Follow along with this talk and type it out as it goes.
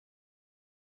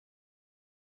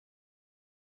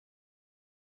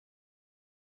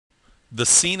The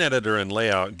scene editor and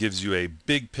layout gives you a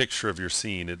big picture of your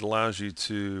scene. It allows you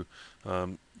to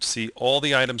see all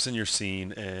the items in your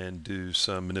scene and do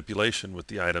some manipulation with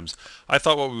the items. I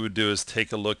thought what we would do is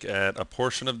take a look at a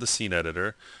portion of the scene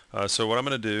editor. So what I'm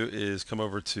going to do is come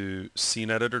over to scene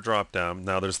editor dropdown.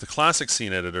 Now there's the classic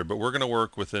scene editor, but we're going to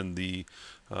work within the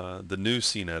new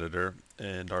scene editor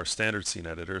and our standard scene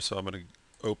editor. So I'm going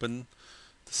to open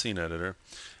the scene editor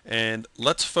and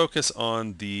let's focus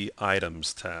on the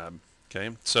items tab.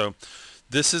 Okay, so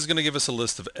this is going to give us a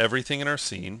list of everything in our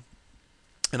scene,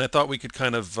 and I thought we could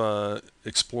kind of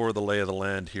explore the lay of the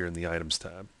land here in the items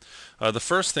tab. The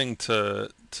first thing to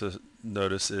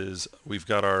notice is we've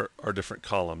got our different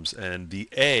columns, and the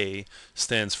A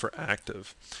stands for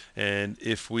active. And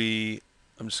if we'll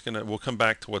come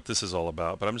back to what this is all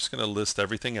about, but I'm just going to list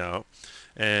everything out.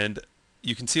 And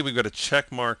you can see we've got a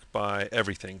check mark by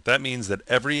everything. That means that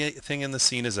everything in the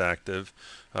scene is active,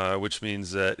 which means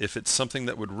that if it's something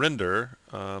that would render,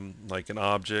 like an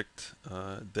object,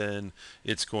 then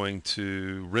it's going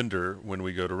to render when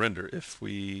we go to render. If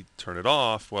we turn it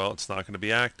off, well, it's not going to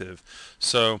be active.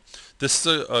 So this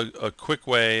is a quick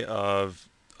way of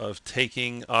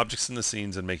taking objects in the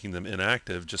scenes and making them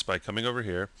inactive just by coming over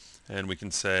here, and we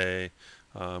can say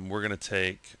we're going to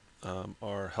take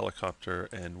our helicopter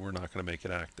and we're not going to make it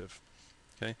active.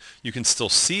 Okay, you can still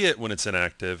see it when it's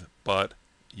inactive, but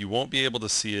you won't be able to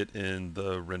see it in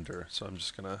the render. So I'm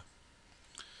just going to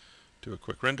do a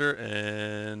quick render,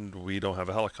 and we don't have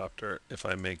a helicopter. If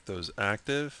I make those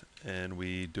active and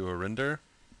we do a render,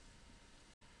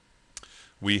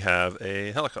 we have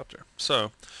a helicopter.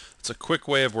 So it's a quick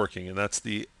way of working, and that's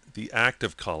the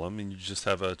active column, and you just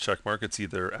have a check mark. It's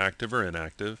either active or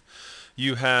inactive.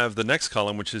 You have the next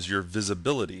column, which is your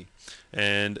visibility,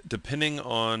 and depending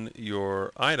on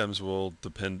your items will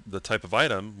depend, the type of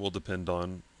item will depend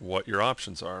on what your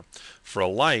options are. For a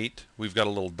light, we've got a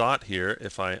little dot here.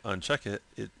 If I uncheck it,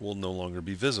 it will no longer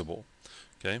be visible,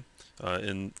 okay,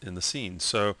 in the scene.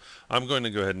 So I'm going to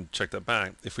go ahead and check that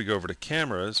back. If we go over to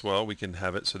cameras, well, we can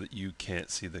have it so that you can't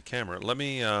see the camera. Let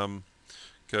me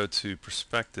go to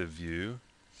perspective view,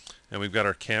 and we've got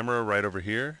our camera right over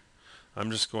here. I'm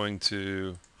just going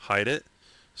to hide it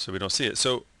so we don't see it.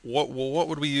 So what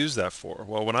would we use that for?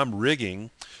 Well, when I'm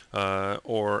rigging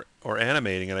or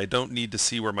animating and I don't need to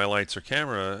see where my lights or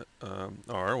camera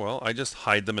are, well, I just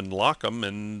hide them and lock them,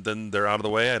 and then they're out of the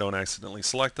way. I don't accidentally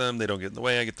select them. They don't get in the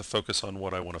way. I get to focus on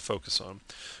what I want to focus on.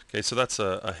 Okay, so that's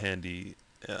a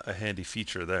handy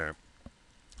feature there.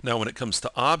 Now, when it comes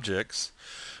to objects,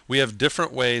 we have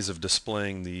different ways of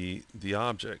displaying the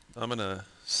object. I'm going to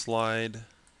slide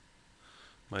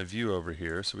my view over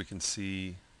here so we can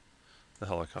see the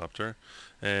helicopter,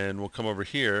 and we'll come over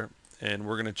here and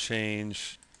we're going to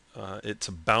change it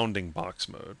to bounding box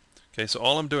mode. Okay, so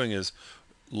all I'm doing is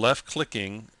left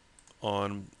clicking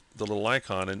on the little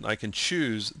icon, and I can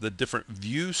choose the different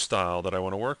view style that I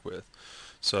want to work with.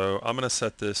 So I'm going to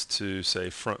set this to, say,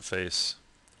 front face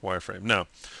wireframe. Now,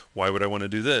 why would I want to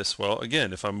do this? Well,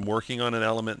 again, if I'm working on an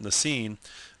element in the scene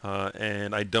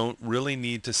and I don't really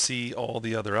need to see all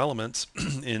the other elements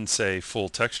in, say, full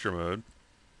texture mode,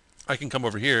 I can come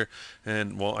over here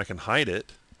and, well, I can hide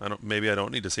it. Maybe I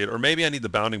don't need to see it, or maybe I need the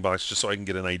bounding box just so I can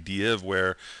get an idea of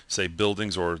where, say,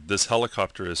 buildings or this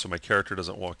helicopter is, so my character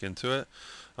doesn't walk into it.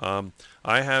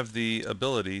 I have the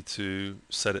ability to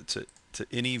set it to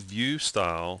any view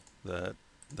style that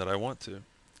I want to.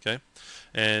 Okay,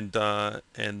 and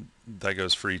that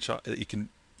goes for each.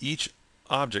 Each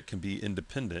object can be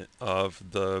independent of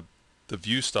the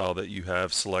view style that you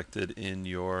have selected in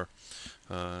your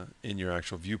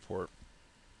actual viewport.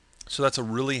 So that's a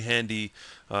really handy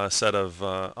set of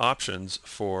options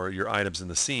for your items in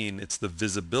the scene. It's the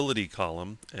visibility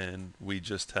column, and we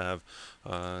just have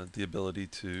the ability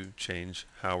to change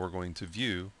how we're going to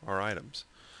view our items.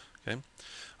 Okay.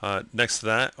 Next to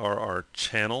that are our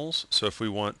channels. So if we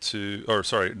want to, or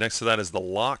sorry, next to that is the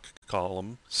lock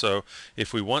column. So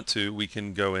if we want to, we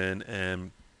can go in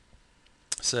and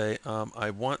say,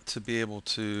 I want to be able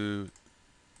to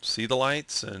see the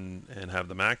lights and have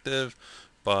them active,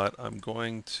 but I'm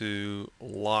going to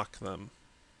lock them.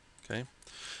 Okay.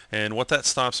 And what that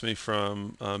stops me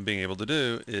from being able to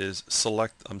do is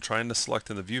select. I'm trying to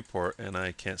select in the viewport and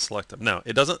I can't select them. Now,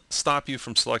 it doesn't stop you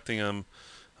from selecting them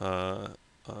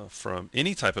from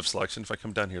any type of selection. If I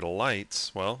come down here to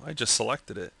lights, well, I just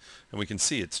selected it, and we can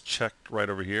see it's checked right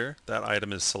over here. That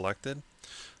item is selected.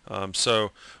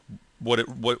 So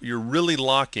what you're really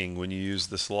locking when you use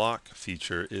this lock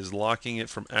feature is locking it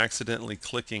from accidentally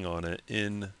clicking on it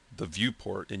in the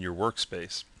viewport in your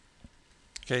workspace.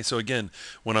 Okay, so again,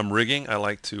 when I'm rigging, I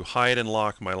like to hide and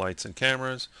lock my lights and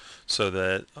cameras so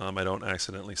that I don't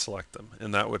accidentally select them.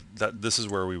 And this is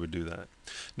where we would do that.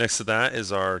 Next to that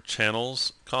is our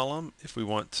channels column. If we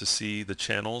want to see the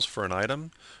channels for an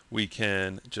item, we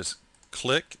can just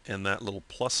click and that little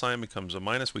plus sign becomes a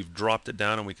minus. We've dropped it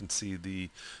down and we can see the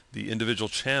individual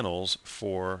channels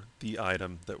for the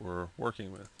item that we're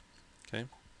working with. Okay.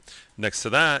 Next to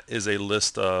that is a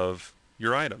list of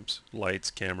your items,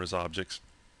 lights, cameras, objects,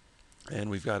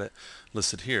 and we've got it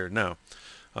listed here. Now,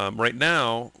 right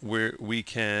now we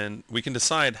can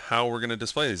decide how we're going to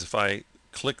display these. If I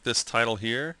click this title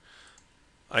here,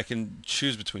 I can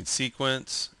choose between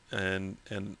sequence and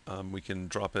we can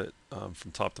drop it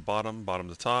from top to bottom, bottom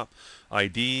to top.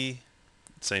 ID,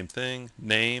 same thing.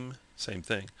 Name, same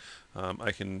thing.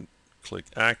 I can click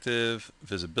active,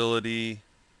 visibility,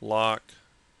 lock,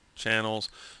 channels.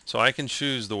 So I can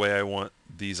choose the way I want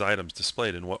these items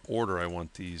displayed, in what order I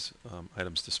want these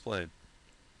items displayed.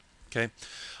 Okay.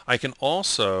 I can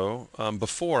also,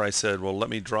 before I said, well, let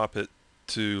me drop it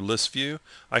to list view,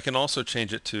 I can also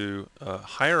change it to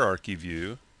hierarchy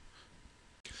view.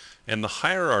 And the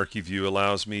hierarchy view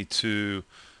allows me to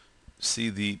see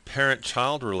the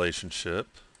parent-child relationship,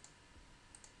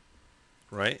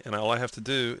 right? And all I have to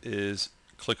do is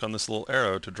click on this little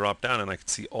arrow to drop down and I can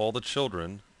see all the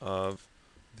children of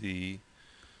the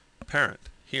parent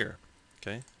here.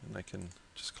 Okay, and I can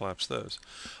just collapse those.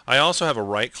 I also have a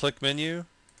right-click menu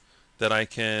that I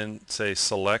can say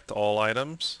select all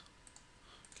items.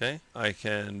 Okay, I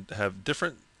have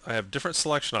different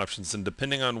selection options, and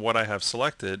depending on what I have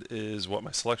selected is what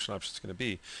my selection option is going to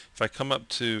be. If I come up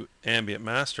to ambient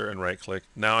master and right click,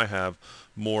 now I have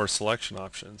more selection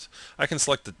options. I can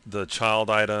select the child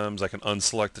items, I can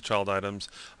unselect the child items,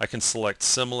 I can select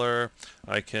similar,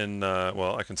 I can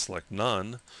I can select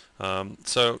none.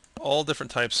 So all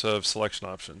different types of selection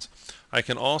options. I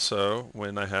can also,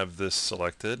 when I have this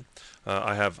selected,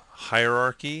 I have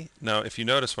hierarchy. Now if you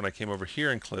notice when I came over here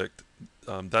and clicked,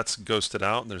 that's ghosted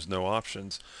out and there's no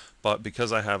options. But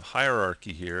because I have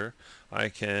hierarchy here, I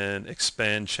can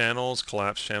expand channels,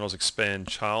 collapse channels, expand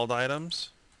child items.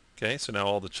 Okay, so now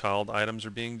all the child items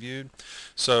are being viewed.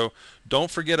 So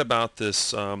don't forget about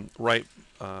this right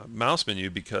mouse menu,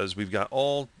 because we've got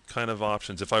all kind of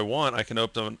options. If I want, I can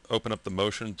open up the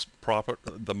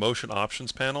motion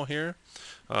options panel here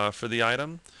for the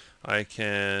item. I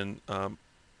can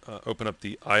open up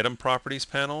the item properties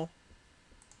panel.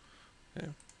 Okay.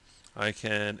 I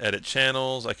can edit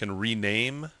channels. I can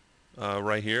rename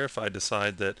right here. If I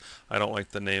decide that I don't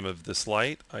like the name of this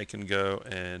light, I can go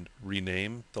and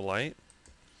rename the light.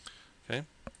 Okay.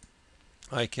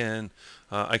 I can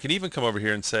even come over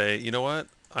here and say, you know what?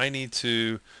 I need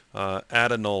to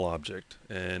add a null object,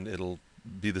 and it'll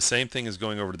be the same thing as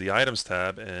going over to the items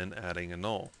tab and adding a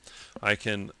null. I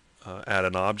can add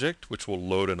an object, which will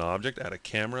load an object, add a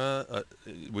camera.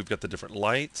 We've got the different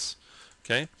lights.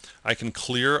 Okay, I can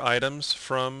clear items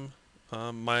from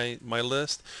my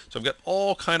list. So I've got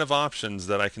all kind of options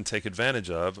that I can take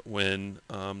advantage of when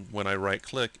I right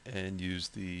click and use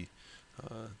the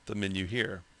menu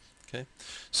here. Okay,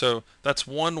 so that's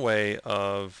one way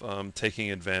of taking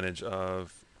advantage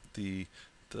of the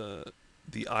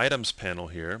the items panel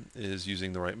here, is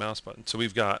using the right mouse button. So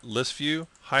we've got list view,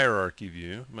 hierarchy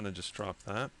view. I'm going to just drop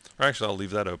that, or actually I'll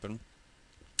leave that open.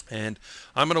 And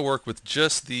I'm going to work with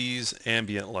just these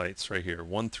ambient lights right here,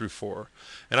 1 through 4.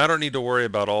 And I don't need to worry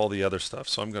about all the other stuff,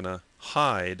 so I'm going to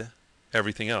hide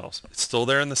everything else. It's still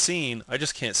there in the scene, I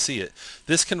just can't see it.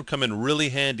 This can come in really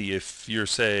handy if you're,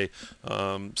 say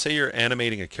you're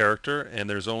animating a character and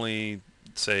there's only,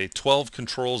 say, 12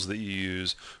 controls that you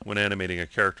use when animating a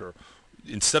character.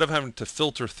 Instead of having to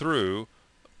filter through,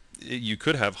 you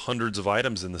could have hundreds of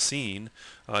items in the scene.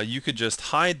 You could just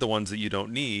hide the ones that you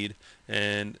don't need,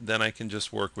 and then I can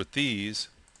just work with these,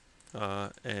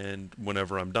 and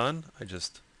whenever I'm done, I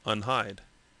just unhide.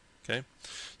 Okay,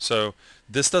 so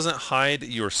this doesn't hide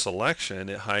your selection,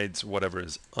 it hides whatever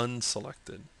is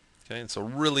unselected. Okay, it's a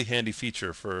really handy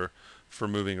feature for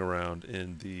moving around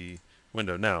in the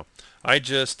window. Now, I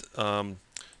just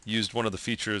used one of the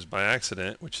features by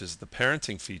accident, which is the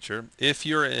parenting feature. If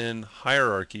you're in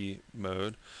hierarchy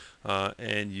mode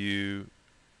and you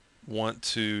want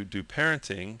to do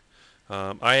parenting,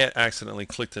 I accidentally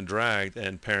clicked and dragged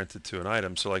and parented to an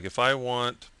item. So like if I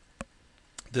want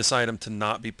this item to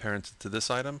not be parented to this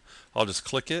item, I'll just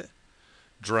click it,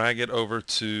 drag it over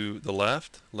to the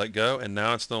left, let go, and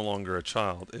now it's no longer a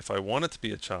child. If I want it to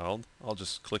be a child, I'll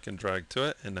just click and drag to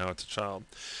it, and now it's a child.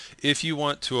 If you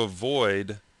want to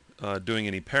avoid doing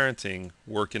any parenting,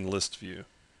 work in list view.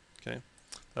 Okay,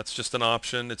 That's just an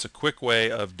option. It's a quick way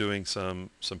of doing some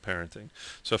parenting.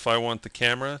 So if I want the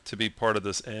camera to be part of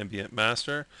this ambient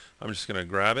master, I'm just going to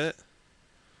grab it,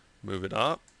 move it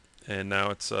up, and now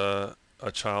it's a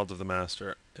child of the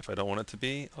master. If I don't want it to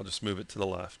be, I'll just move it to the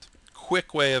left.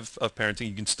 Quick way of parenting.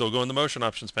 You can still go in the motion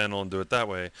options panel and do it that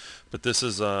way, but this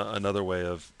is another way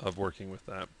of working with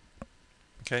that.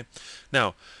 Okay.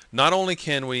 Now, not only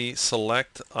can we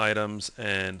select items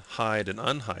and hide and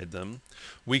unhide them,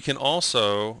 we can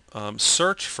also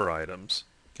search for items.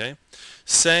 Okay.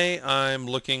 Say I'm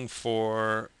looking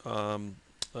for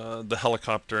the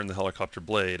helicopter and the helicopter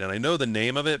blade, and I know the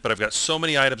name of it, but I've got so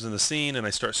many items in the scene, and I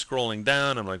start scrolling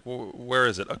down. I'm like, where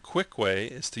is it? A quick way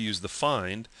is to use the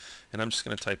find, and I'm just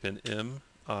going to type in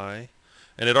MI,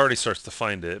 and it already starts to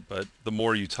find it. But the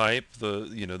more you type,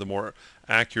 the more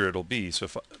accurate it'll be. So,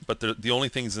 but the only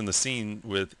things in the scene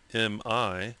with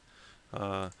MI,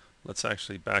 let's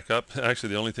actually back up. Actually,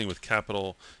 the only thing with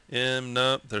capital M,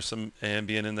 no, there's some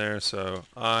ambient in there, so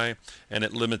I, and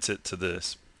it limits it to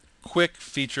this. Quick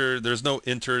feature, there's no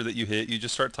enter that you hit, you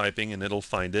just start typing and it'll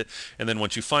find it, and then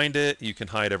once you find it, you can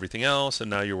hide everything else, and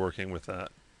now you're working with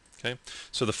that. Okay,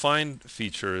 so the find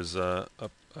feature is a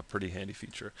pretty handy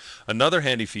feature. Another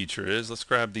handy feature is, let's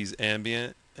grab these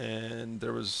ambient, and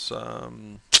there was,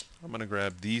 I'm going to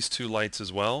grab these two lights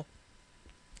as well,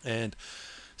 and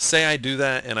say I do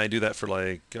that, and I do that for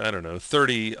like, I don't know,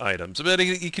 30 items. But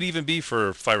it could even be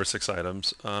for 5 or 6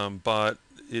 items, but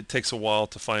it takes a while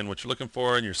to find what you're looking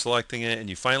for, and you're selecting it, and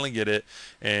you finally get it,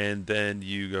 and then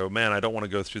you go, man, I don't want to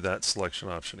go through that selection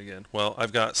option again. Well,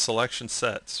 I've got selection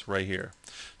sets right here.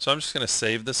 So I'm just going to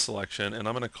save this selection, and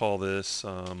I'm going to call this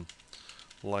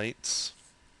lights,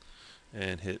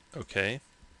 and hit OK.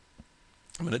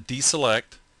 I'm going to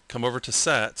deselect, come over to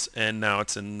sets, and now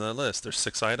it's in the list. There's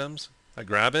 6 items. I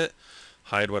grab it,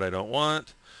 hide what I don't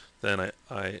want, then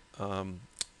I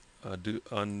do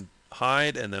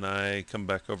unhide, and then I come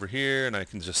back over here and I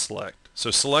can just select.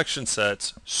 So selection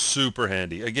sets, super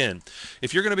handy. Again,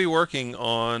 if you're going to be working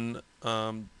on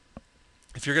a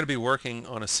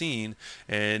scene,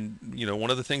 and one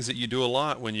of the things that you do a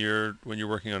lot when you're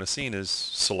working on a scene is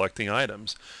selecting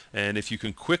items, and if you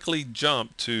can quickly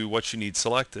jump to what you need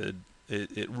selected,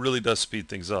 it really does speed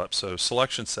things up. So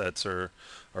selection sets are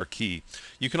key.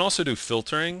 You can also do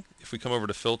filtering. If we come over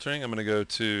to filtering, I'm going to go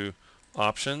to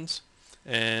options,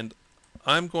 and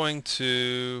I'm going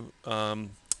to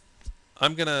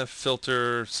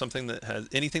filter something that has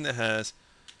anything that has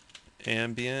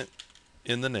ambient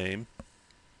in the name,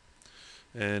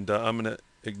 and I'm going to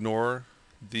ignore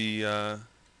the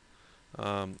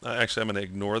actually I'm going to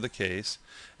ignore the case,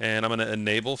 and I'm going to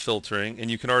enable filtering, and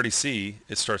you can already see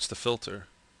it starts to filter.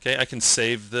 Okay, I can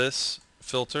save this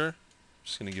filter.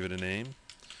 Just going to give it a name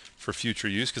for future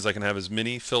use, because I can have as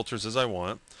many filters as I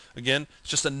want. Again, it's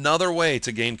just another way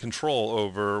to gain control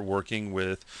over working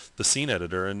with the scene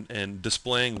editor and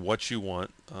displaying what you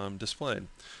want displayed.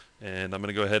 And I'm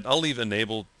going to go ahead, I'll leave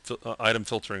enable item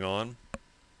filtering on,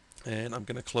 and I'm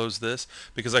going to close this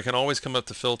because I can always come up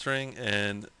to filtering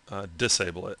and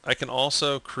disable it. I can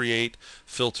also create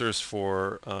filters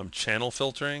for channel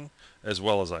filtering as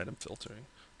well as item filtering.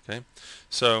 Okay,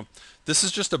 so this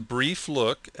is just a brief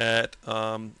look at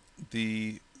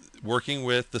the working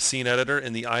with the scene editor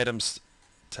in the items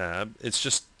tab. It's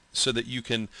just so that you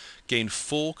can gain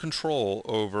full control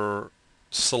over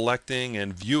selecting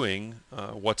and viewing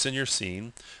what's in your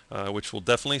scene, which will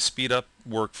definitely speed up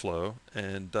workflow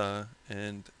and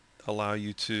allow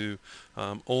you to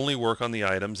only work on the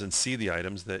items and see the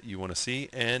items that you want to see,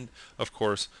 and of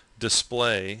course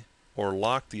display or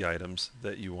lock the items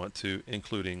that you want to,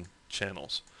 including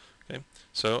channels. Okay,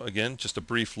 so again, just a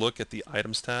brief look at the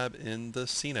items tab in the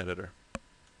scene editor.